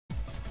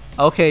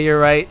Okay, you're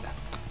right.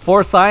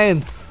 For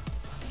science.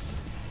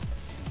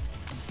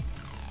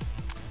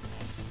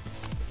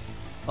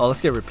 Oh,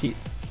 let's get repeat.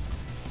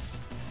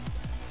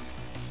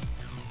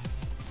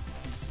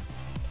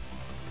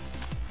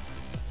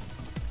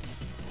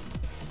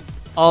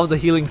 All of the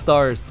healing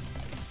stars.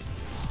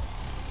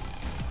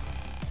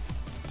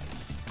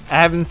 I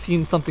haven't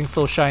seen something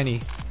so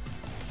shiny.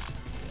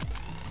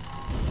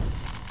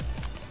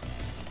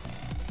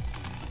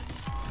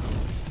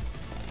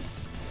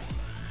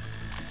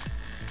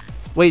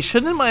 Wait,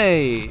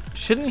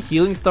 shouldn't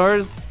healing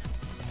stars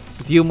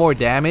deal more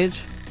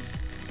damage?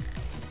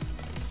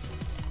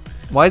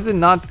 Why is it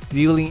not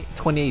dealing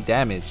 28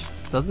 damage?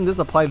 Doesn't this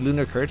apply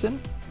Lunar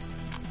Curtain?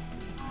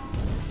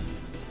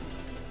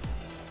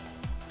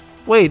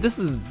 Wait, this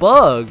is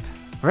bugged,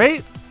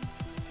 right?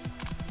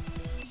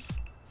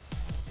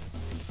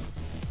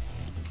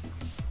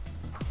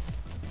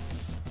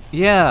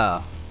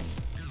 Yeah.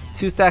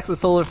 2 stacks of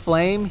Solar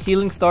Flame.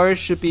 Healing Stars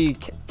should be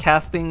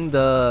casting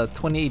the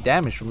 28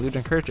 damage from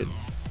Lunar Curtain.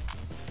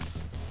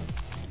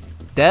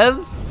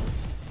 Devs?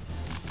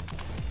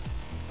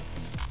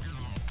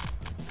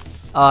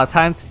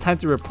 Time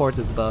to report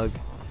this bug.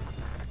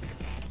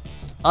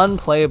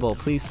 Unplayable,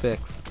 please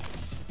fix.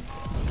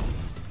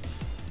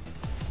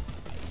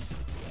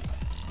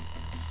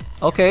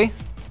 Okay.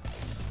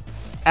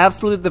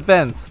 Absolute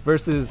Defense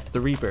versus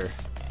the Reaper.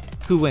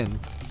 Who wins?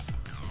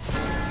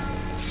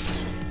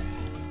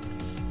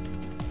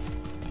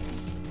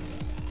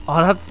 Oh,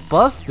 that's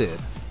busted.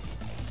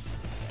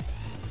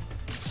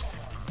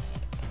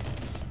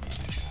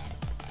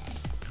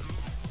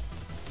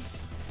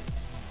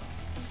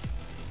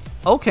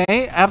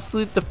 Okay,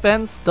 Absolute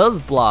Defense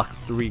does block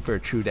the Reaper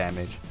true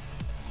damage.